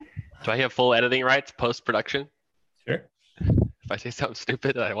Do I have full editing rights post-production? Sure. If I say something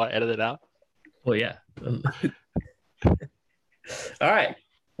stupid and I want to edit it out? Well, yeah. All right.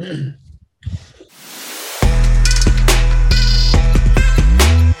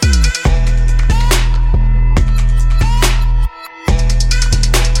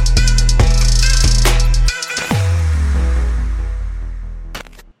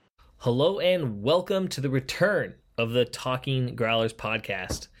 Hello and welcome to the return of the Talking Growlers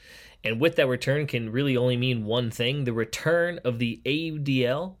podcast. And with that return can really only mean one thing, the return of the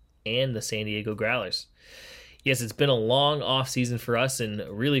AUDL and the San Diego Growlers. Yes, it's been a long off season for us and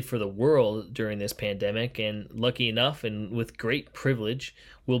really for the world during this pandemic. And lucky enough and with great privilege,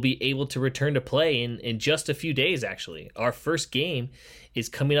 we'll be able to return to play in just a few days, actually. Our first game is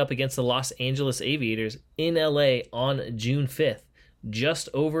coming up against the Los Angeles Aviators in LA on June 5th, just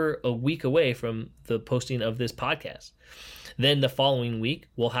over a week away from the posting of this podcast. Then the following week,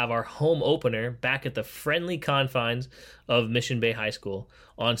 we'll have our home opener back at the friendly confines of Mission Bay High School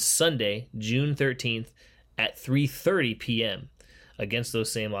on Sunday, June 13th at 3:30 p.m. against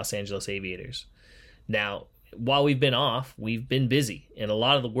those same Los Angeles Aviators. Now, while we've been off, we've been busy, and a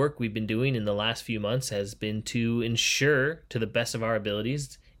lot of the work we've been doing in the last few months has been to ensure, to the best of our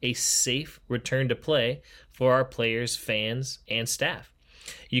abilities, a safe return to play for our players, fans, and staff.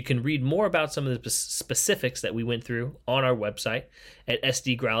 You can read more about some of the specifics that we went through on our website at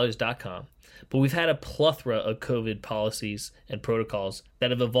sdgrowlers.com. But we've had a plethora of COVID policies and protocols that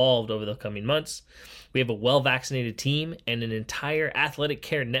have evolved over the coming months. We have a well-vaccinated team and an entire athletic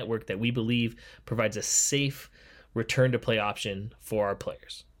care network that we believe provides a safe return to play option for our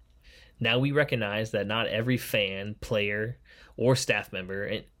players. Now we recognize that not every fan, player, or staff member,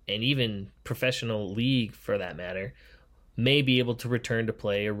 and even professional league for that matter, may be able to return to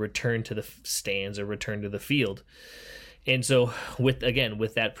play or return to the stands or return to the field. And so with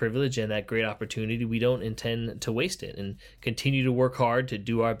that privilege and that great opportunity, we don't intend to waste it and continue to work hard to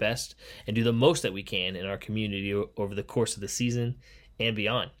do our best and do the most that we can in our community over the course of the season and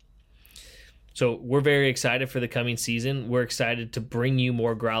beyond. So we're very excited for the coming season. We're excited to bring you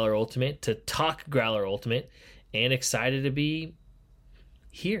more Growler Ultimate, to talk Growler Ultimate, and excited to be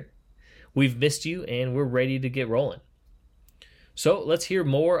here. We've missed you and we're ready to get rolling. So let's hear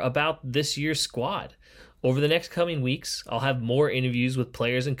more about this year's squad. Over the next coming weeks, I'll have more interviews with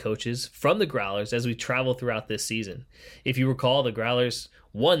players and coaches from the Growlers as we travel throughout this season. If you recall, the Growlers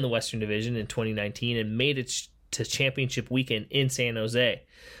won the Western Division in 2019 and made it to championship weekend in San Jose.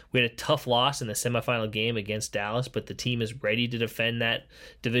 We had a tough loss in the semifinal game against Dallas, but the team is ready to defend that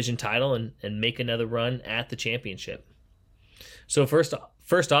division title and make another run at the championship. So first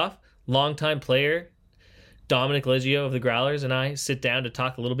off, longtime player Dominic Leggio of the Growlers and I sit down to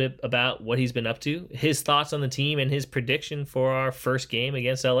talk a little bit about what he's been up to, his thoughts on the team, and his prediction for our first game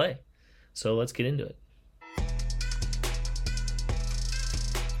against LA. So let's get into it.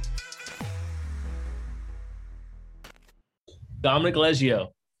 Dominic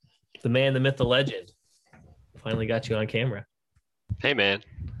Leggio, the man, the myth, the legend. Finally got you on camera. Hey, man.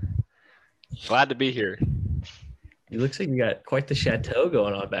 Glad to be here. It looks like you got quite the chateau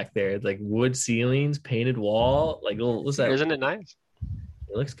going on back there. It's like wood ceilings, painted wall. Like, what's that? Isn't it nice?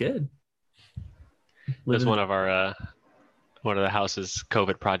 It looks good. It was one of the house's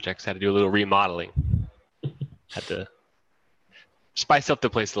COVID projects. Had to do a little remodeling. Had to spice up the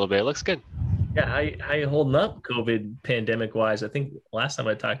place a little bit. It looks good. Yeah, how you holding up COVID pandemic wise? I think last time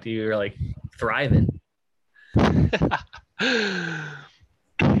I talked to you, you were like thriving.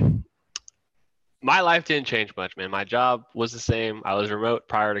 My life didn't change much, man. My job was the same. I was remote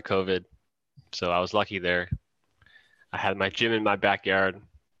prior to COVID, so I was lucky there. I had my gym in my backyard.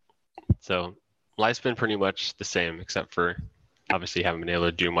 So life's been pretty much the same, except for obviously haven't been able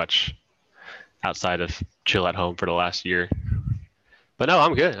to do much outside of chill at home for the last year. But no,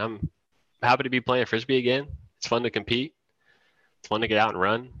 I'm good. I'm happy to be playing Frisbee again. It's fun to compete. It's fun to get out and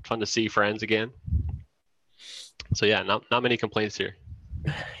run. It's fun to see friends again. So yeah, not many complaints here.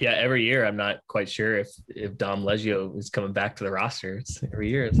 Yeah, every year I'm not quite sure if Dom Leggio is coming back to the roster.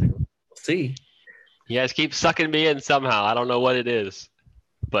 Every year it's like, we'll see. You guys keep sucking me in somehow. I don't know what it is,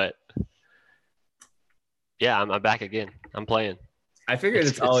 but yeah, I'm back again. I'm playing. I figured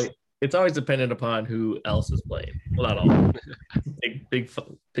it's always dependent upon who else is playing. Well, not all.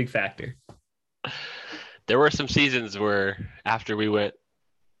 big factor. There were some seasons where after we went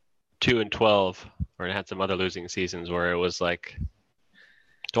 2-12, or had some other losing seasons where it was like,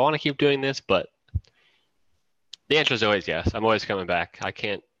 do I want to keep doing this? But the answer is always yes. I'm always coming back. I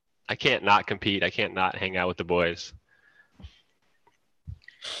can't not compete. I can't not hang out with the boys.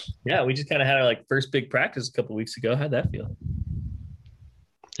 Yeah, we just kind of had our first big practice a couple weeks ago. How'd that feel?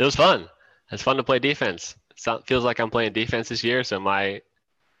 It was fun. It's fun to play defense. Feels like I'm playing defense this year. So my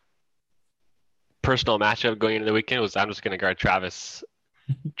personal matchup going into the weekend was I'm just going to guard Travis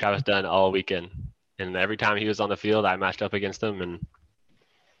Dunn all weekend. And every time he was on the field, I matched up against him. And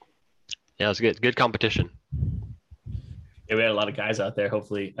yeah, it was good. Good competition. Yeah, we had a lot of guys out there.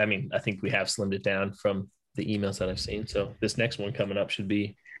 Hopefully, I mean, I think we have slimmed it down from the emails that I've seen. So this next one coming up should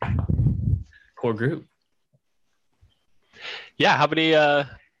be core group. Yeah, how many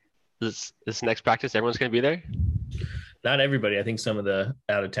this next practice everyone's going to be there? Not everybody. I think some of the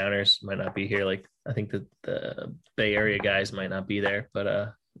out of towners might not be here. Like I think that the Bay Area guys might not be there, but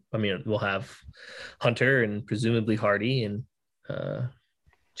I mean, we'll have Hunter and presumably Hardy and Jeff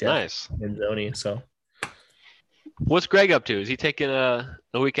Nice. and Zoni. So what's Greg up to? Is he taking a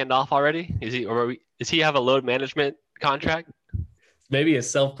weekend off already? Does he have a load management contract? maybe a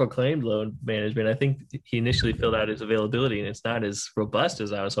self-proclaimed load management. I think he initially filled out his availability and it's not as robust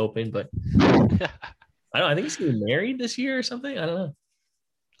as I was hoping, but I don't know. I think he's getting married this year or something. I don't know.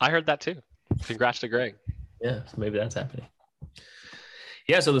 I heard that too. Congrats to Greg. Yeah, so maybe that's happening.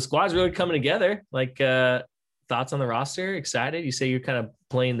 Yeah, so the squad's really coming together. Like thoughts on the roster? Excited? You say you're kind of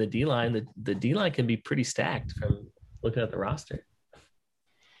playing the D-line. The D-line can be pretty stacked from looking at the roster.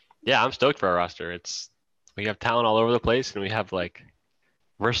 Yeah, I'm stoked for our roster. We have talent all over the place, and we have like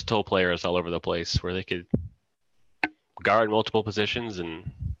versatile players all over the place where they could guard multiple positions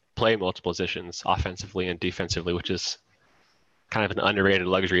and play multiple positions offensively and defensively, which is kind of an underrated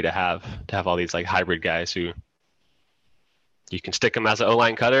luxury to have all these like hybrid guys who you can stick them as an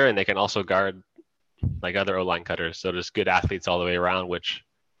O-line cutter and they can also guard like other O-line cutters. So just good athletes all the way around, which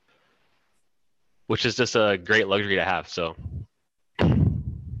is just a great luxury to have. So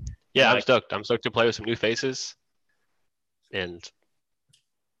yeah, I'm stoked. I'm stoked to play with some new faces, and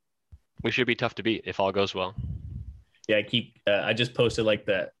we should be tough to beat if all goes well. Yeah, I just posted like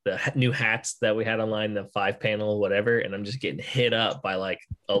the new hats that we had online, the 5-panel, whatever, and I'm just getting hit up by like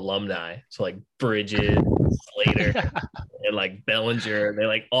alumni. So like Bridges, Slater, and like Bellinger. They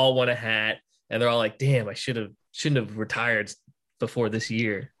like all want a hat, and they're all like, "Damn, I shouldn't have retired before this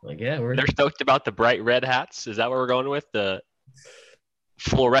year." Like, yeah, they're stoked about the bright red hats. Is that what we're going with? The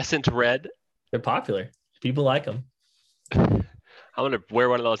fluorescent red? They're popular. People like them. I'm gonna wear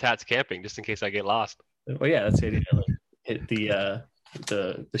one of those hats camping just in case I get lost. Well, yeah, that's it. Like, hit the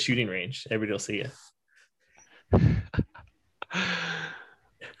shooting range. Everybody will see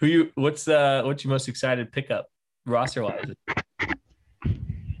you. What's your most excited pickup roster wise?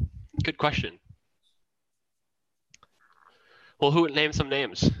 Good question. Well, who would name some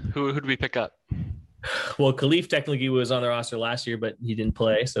names? Who did we pick up? Well, Khalif technically was on the roster last year, but he didn't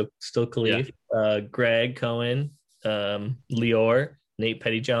play, so still Khalif. Yeah. Greg Cohen, Lior, Nate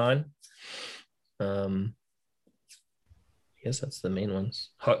Pettyjohn. I guess that's the main ones.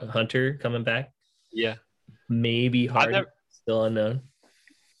 Hunter coming back. Yeah. Maybe Hardy. Still unknown.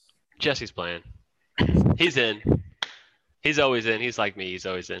 Jesse's playing. He's in. He's always in. He's like me. He's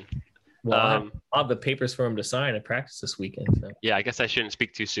always in. Well, I'll have the papers for him to sign at practice this weekend. So. Yeah, I guess I shouldn't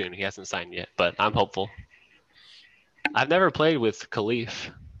speak too soon. He hasn't signed yet, but I'm hopeful. I've never played with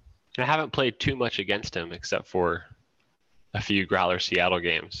Khalif. I haven't played too much against him except for a few Growler Seattle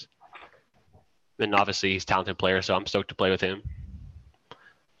games. And obviously he's a talented player, so I'm stoked to play with him.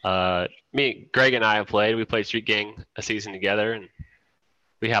 Greg and I have played. We played Street Gang a season together, and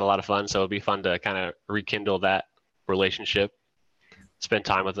we had a lot of fun, so it'll be fun to kind of rekindle that relationship, spend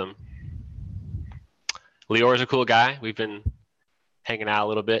time with him. Lior is a cool guy. We've been hanging out a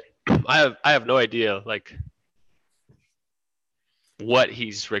little bit. I have no idea like what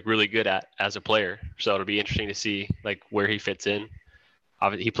he's like really good at as a player. So it'll be interesting to see like where he fits in.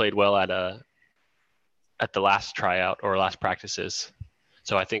 Obviously, he played well at the last tryout or last practices.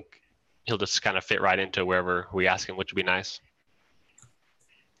 So I think he'll just kind of fit right into wherever we ask him, which would be nice.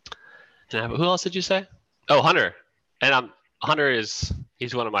 And who else did you say? Oh, Hunter. And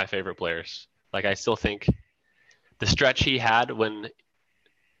he's one of my favorite players. Like I still think the stretch he had when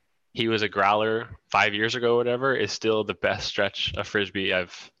he was a Growler 5 years ago or whatever is still the best stretch of Frisbee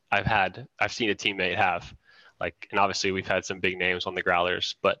I've seen a teammate have. Like, and obviously we've had some big names on the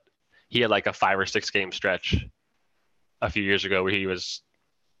Growlers, but he had like a 5 or 6 game stretch a few years ago where he was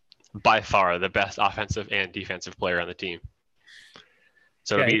by far the best offensive and defensive player on the team.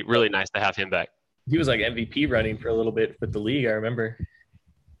 So it'd be really nice to have him back. He was like MVP running for a little bit with the league, I remember.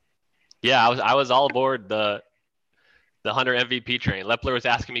 Yeah, I was all aboard the Hunter MVP train. Lepler was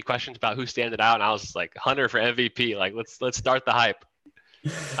asking me questions about who standing out, and I was just like, Hunter for MVP. Like, let's start the hype.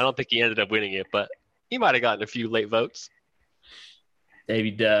 I don't think he ended up winning it, but he might have gotten a few late votes.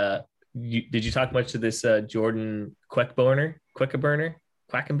 David, did you talk much to this Jordan Quickaburner?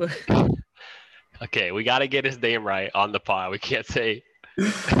 Quackenbush. Okay, we got to get his name right on the pod. We can't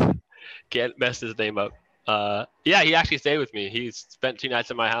mess his name up. Yeah, he actually stayed with me. He spent 2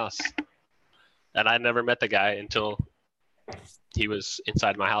 nights at my house, and I never met the guy until he was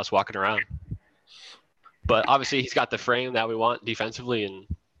inside my house walking around. But obviously, he's got the frame that we want defensively, and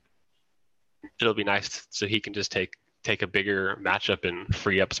it'll be nice so he can just take a bigger matchup and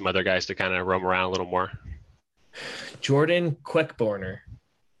free up some other guys to kind of roam around a little more. Jordan Quickborner.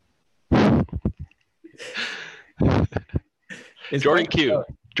 Jordan Q.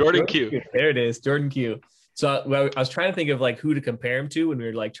 Jordan Q. There it is, Jordan Q. So I was trying to think of like who to compare him to when we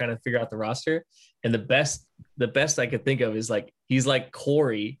were like trying to figure out the roster, and the best I could think of is like he's like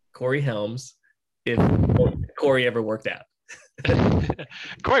Corey Helms if Corey ever worked out.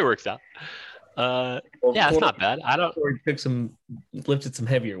 Corey works out. Yeah, it's not bad. Corey lifted some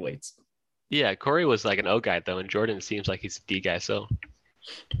heavier weights. Yeah, Corey was like an O guy though, and Jordan seems like he's a D guy. So,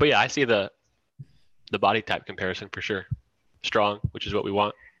 but yeah, I see the body type comparison for sure. Strong, which is what we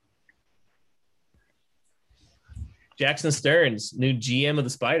want. Jackson Stearns, new GM of the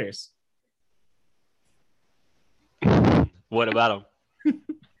Spiders. What about him?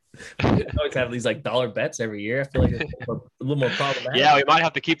 We always have these like dollar bets every year. I feel like it's a little more problematic. Yeah, we might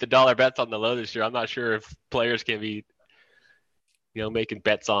have to keep the dollar bets on the low this year. I'm not sure if players can be, making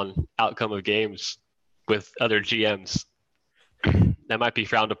bets on outcome of games with other GMs. That might be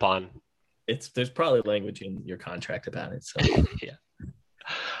frowned upon. There's probably language in your contract about it. So yeah,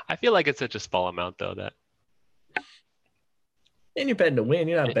 I feel like it's such a small amount though that. And you're betting to win.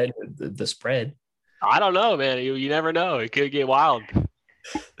 You're not betting the spread. I don't know, man. You never know. It could get wild.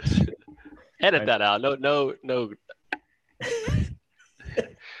 Edit that out. No.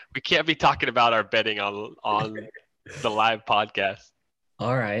 We can't be talking about our betting on the live podcast.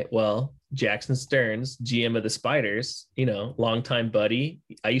 All right. Well, Jackson Stearns, GM of the Spiders, longtime buddy.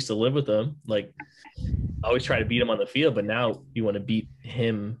 I used to live with him. Like, I always try to beat him on the field, but now you want to beat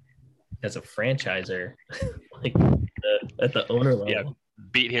him as a franchiser, like at the owner level. Yeah,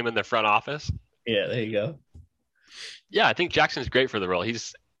 beat him in the front office. Yeah, there you go. Yeah, I think Jackson's great for the role.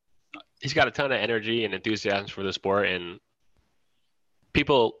 He's got a ton of energy and enthusiasm for the sport, and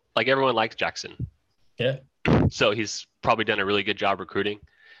everyone likes Jackson. Yeah. So he's probably done a really good job recruiting.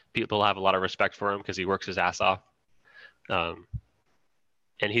 People have a lot of respect for him because he works his ass off. And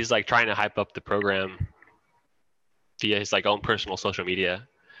he's like trying to hype up the program via his like own personal social media,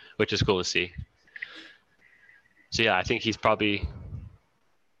 which is cool to see. So yeah, I think he's probably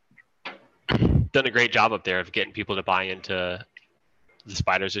done a great job up there of getting people to buy into the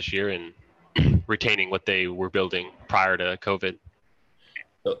Spiders this year and retaining what they were building prior to COVID.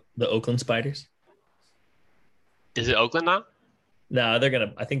 The Oakland Spiders? Is it Oakland now? No,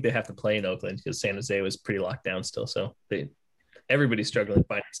 I think they have to play in Oakland because San Jose was pretty locked down still. So everybody's struggling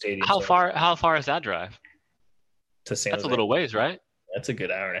finding stadiums. How far is that drive? To San Jose? That's a little ways, right? That's a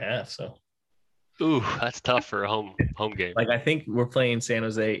good hour and a half. So. Ooh, that's tough for a home game. Like I think we're playing San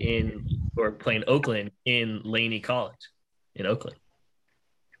Jose we're playing Oakland in Laney College in Oakland.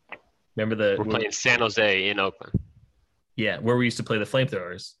 Remember we're playing San Jose in Oakland. Yeah, where we used to play the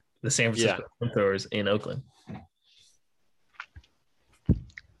Flamethrowers, the San Francisco Flamethrowers in Oakland.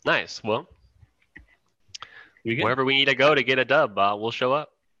 Nice. Well, wherever we need to go to get a dub, we'll show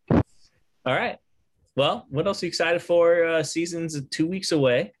up. All right. Well, what else are you excited for? Season's 2 weeks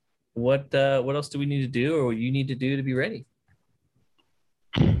away. What else do we need to do, or what you need to do to be ready?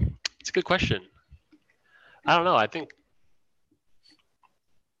 It's a good question. I don't know. I think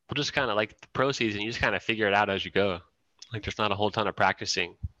we'll just kind of like the pro season. You just kind of figure it out as you go. Like there's not a whole ton of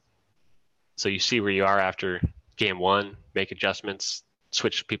practicing, so you see where you are after game one, make adjustments,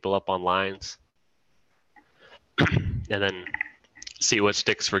 switch people up on lines, and then see what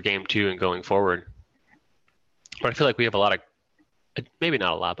sticks for game two and going forward. But I feel like we have a lot of, maybe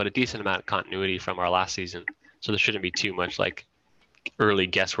not a lot, but a decent amount of continuity from our last season. So there shouldn't be too much like early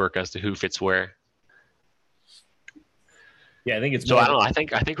guesswork as to who fits where. Yeah, I think it's. So I don't know. I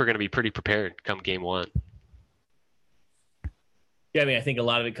think we're going to be pretty prepared come game one. Yeah, I mean, I think a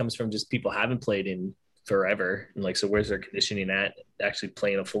lot of it comes from just people haven't played in forever, and like, so where's their conditioning at? Actually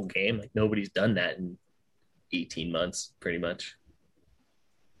playing a full game, like nobody's done that in 18 months, pretty much,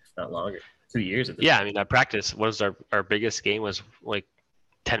 if not longer. 2 years at this Yeah, point. I mean, I practice. What was our biggest game was like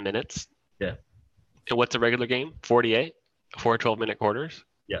 10 minutes. Yeah. And what's a regular game? 48? 4 12-minute quarters?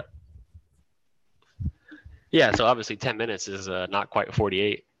 Yeah. Yeah, so obviously 10 minutes is not quite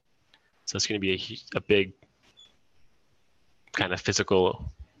 48. So it's going to be a big kind of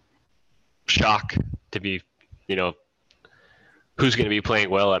physical shock to be, who's going to be playing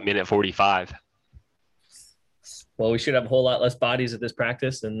well at minute 45. Well, we should have a whole lot less bodies at this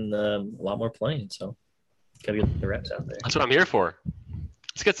practice and a lot more playing. So, gotta get the reps out there. That's what I'm here for.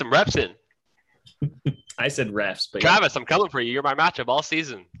 Let's get some reps in. I said refs, but Travis, I'm coming for you. You're my matchup all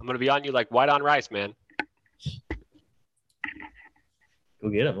season. I'm gonna be on you like white on rice, man. go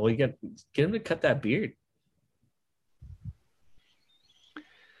get him. Well, you get him to cut that beard.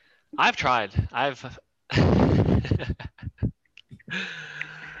 I've tried.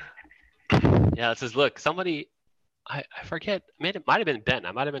 Yeah, it says, look, somebody, I forget, it might have been Ben.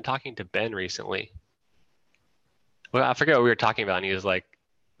 I might have been talking to Ben recently. Well, I forget what we were talking about, and he was like,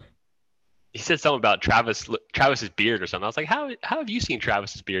 he said something about Travis's beard or something. I was like, how have you seen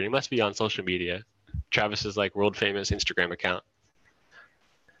Travis's beard? He must be on social media. Travis's like world famous Instagram account.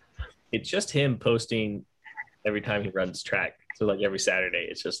 It's just him posting every time he runs track. So like every Saturday,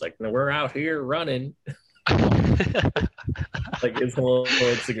 it's just like, we're out here running. Like his whole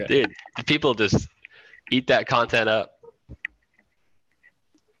Instagram. Dude, people just eat that content up.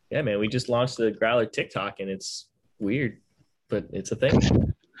 Yeah, man, we just launched the Growler TikTok, and it's weird, but it's a thing.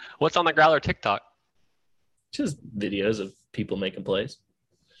 What's on the Growler TikTok? Just videos of people making plays.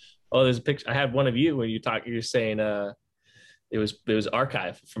 Oh, there's a picture. I had one of you when you're saying it was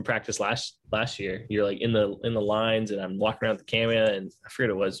archived from practice last year. You're like in the lines, and I'm walking around with the camera, and I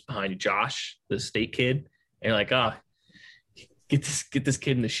forget it was behind Josh, the state kid, and you're like, oh, get this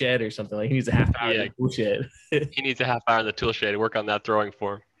kid in the shed or something. Like he needs a half hour in the tool shed. He needs a half hour in the tool shed to work on that throwing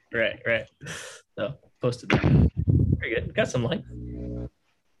form. Right. So posted that. Very good. Got some likes.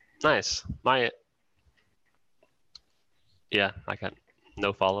 Nice. I got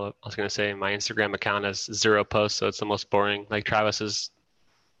no follow-up. I was going to say my Instagram account has 0 posts, so it's the most boring. Like Travis is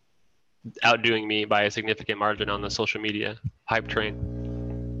outdoing me by a significant margin on the social media hype train.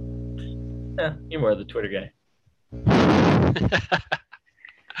 Yeah, you're more of the Twitter guy.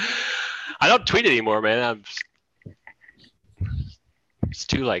 I don't tweet anymore, man. It's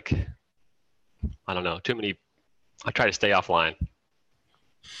too like, I don't know, too many. I try to stay offline.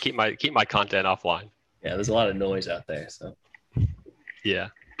 Keep my content offline. Yeah, there's a lot of noise out there, so. Yeah.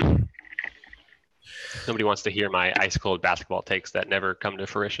 Nobody wants to hear my ice cold basketball takes that never come to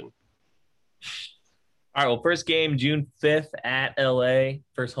fruition. All right, well, first game June 5th at LA.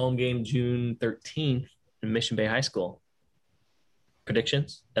 First home game June 13th in Mission Bay High School.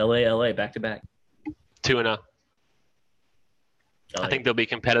 Predictions? LA, back to back. 2-0. I think they'll be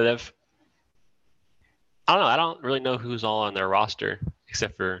competitive. I don't know. I don't really know who's all on their roster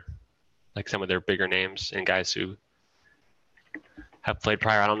except for like some of their bigger names and guys who have played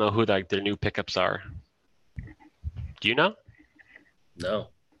prior. I don't know who like their new pickups are. Do you know? No.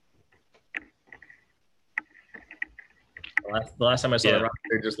 The last time I saw the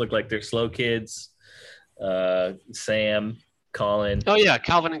roster, it just looked like they're slow kids. Sam, Colin. Oh yeah,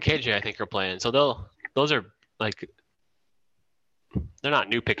 Calvin and KJ I think are playing. So those are like they're not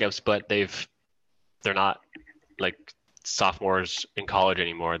new pickups, but they're not like sophomores in college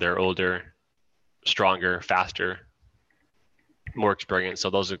anymore. They're older, stronger, faster, more experienced. So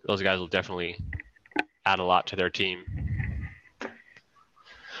those guys will definitely add a lot to their team.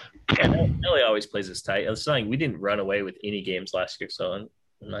 Yeah, LA always plays this tight. It's not like we didn't run away with any games last year, so I'm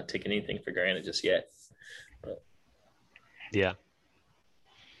not taking anything for granted just yet. But. Yeah,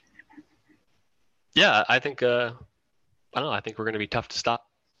 I think I don't know. I think we're going to be tough to stop.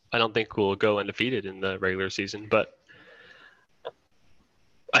 I don't think we'll go undefeated in the regular season, but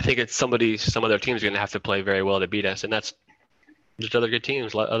I think it's some other teams are going to have to play very well to beat us, and that's just other good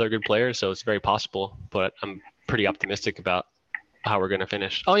teams, other good players, so it's very possible. But I'm pretty optimistic about how we're going to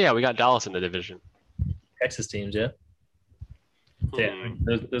finish. Oh yeah, we got Dallas in the division. Texas teams, yeah. Yeah,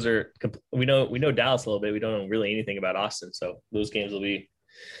 those are. We know Dallas a little bit. We don't know really anything about Austin, so those games will be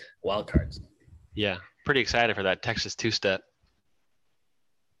wild cards. Yeah, pretty excited for that Texas two-step.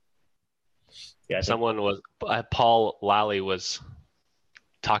 Yeah, Paul Lally was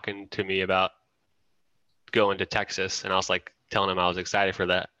talking to me about going to Texas, and I was like telling him I was excited for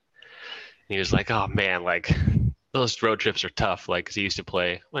that. And he was like, "Oh man, like those road trips are tough." Like, 'cause he used to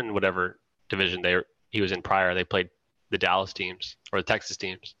play in whatever division he was in prior. They played the Dallas teams or the Texas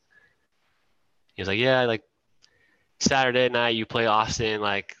teams. He was like, "Yeah, like Saturday night you play Austin,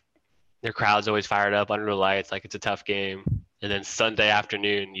 like their crowd's always fired up under the lights, like it's a tough game. And then Sunday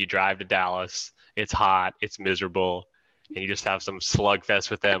afternoon you drive to Dallas. It's hot, it's miserable, and you just have some slugfest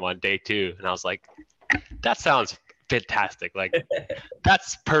with them on day 2." And I was like, that sounds fantastic. Like,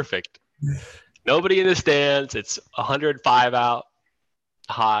 that's perfect. Nobody in the stands. It's 105 out,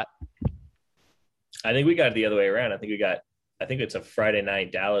 hot. I think we got it the other way around. I think it's a Friday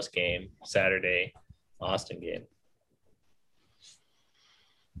night Dallas game, Saturday Austin game.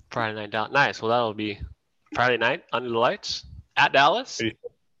 Friday night Dallas. Nice. Well, that'll be Friday night under the lights at Dallas Pretty-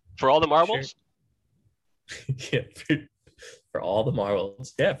 for all the marbles. Yeah, for all the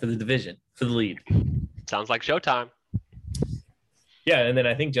marbles. Yeah, for the division, for the lead. Sounds like showtime. Yeah, and then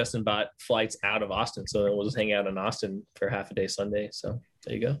I think Justin bought flights out of Austin, so we'll just hang out in Austin for half a day Sunday. So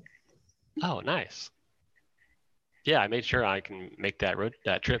there you go. Oh, nice. Yeah, I made sure I can make that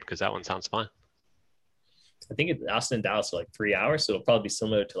trip because that one sounds fun. I think Austin and Dallas are like 3 hours, so it'll probably be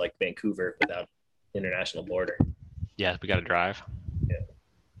similar to like Vancouver without international border. Yeah, we got to drive. Yeah.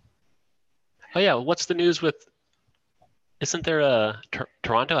 Oh yeah, what's the news with? Isn't there a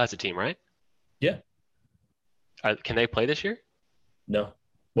Toronto has a team, right? Yeah. Can they play this year? No.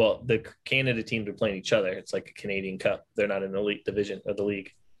 Well, the Canada teams are playing each other. It's like a Canadian Cup. They're not in the elite division of the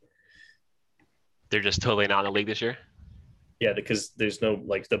league. They're just totally not in the league this year? Yeah, because there's no,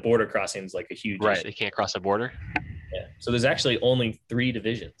 like, the border crossing is like a huge Right, issue. they can't cross the border. Yeah. So there's actually only 3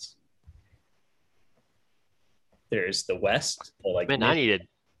 divisions. There's the West. Like Man, I need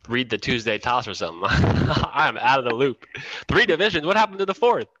to read the Tuesday toss or something. I'm out of the loop. 3 divisions. What happened to the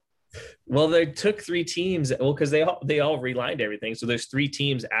 4th? Well, they took 3 teams. Well, because they all relined everything. So there's 3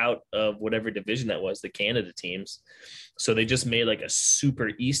 teams out of whatever division that was, the Canada teams. So they just made like a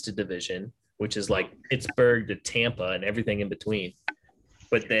super East division, which is like Pittsburgh to Tampa and everything in between.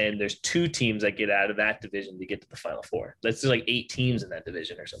 But then there's 2 teams that get out of that division to get to the Final Four. That's like 8 teams in that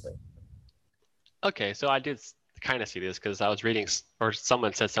division or something. Okay, so I did kind of see this because I was reading, or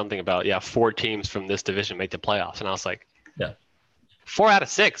someone said something about 4 teams from this division make the playoffs, and I was like, Yeah. 4 out of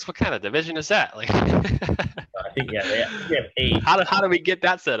 6. What kind of division is that? Like, I think they have 8. how do we get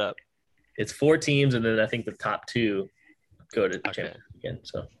that set up? It's 4 teams, and then I think the top 2 go to Okay. championship again.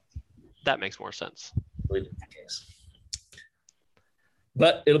 So That makes more sense. I believe it's the case.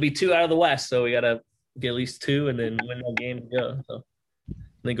 But it'll be 2 out of the West, so we gotta get at least 2 and then win that game to go. So and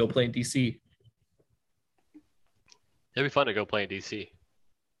then go play in DC. It'd be fun to go play in DC.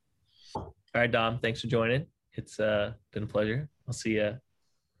 All right, Dom, thanks for joining. It's been a pleasure. I'll see you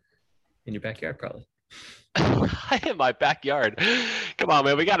in your backyard probably. In my backyard. Come on,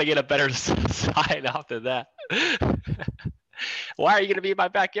 man. We got to get a better sign off than that. Why are you going to be in my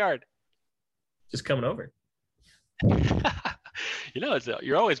backyard? Just coming over.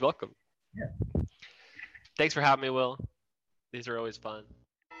 You're always welcome. Yeah. Thanks for having me, Will. These are always fun.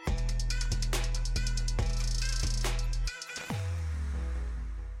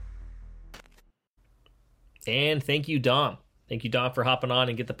 And thank you, Dom. Thank you, Dom, for hopping on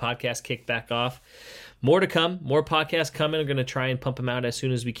and get the podcast kicked back off. More to come. More podcasts coming. We're going to try and pump them out as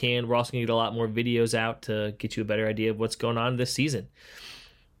soon as we can. We're also going to get a lot more videos out to get you a better idea of what's going on this season.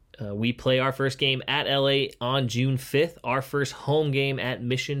 We play our first game at LA on June 5th. Our first home game at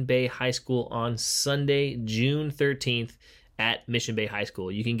Mission Bay High School on Sunday, June 13th at Mission Bay High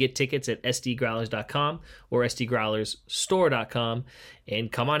School. You can get tickets at sdgrowlers.com or sdgrowlersstore.com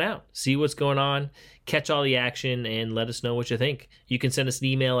and come on out, see what's going on, catch all the action, and let us know what you think. You can send us an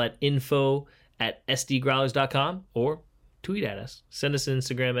email at info@sdgrowlers.com or tweet at us. Send us an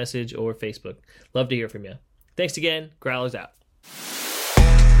Instagram message or Facebook. Love to hear from you. Thanks again. Growlers out.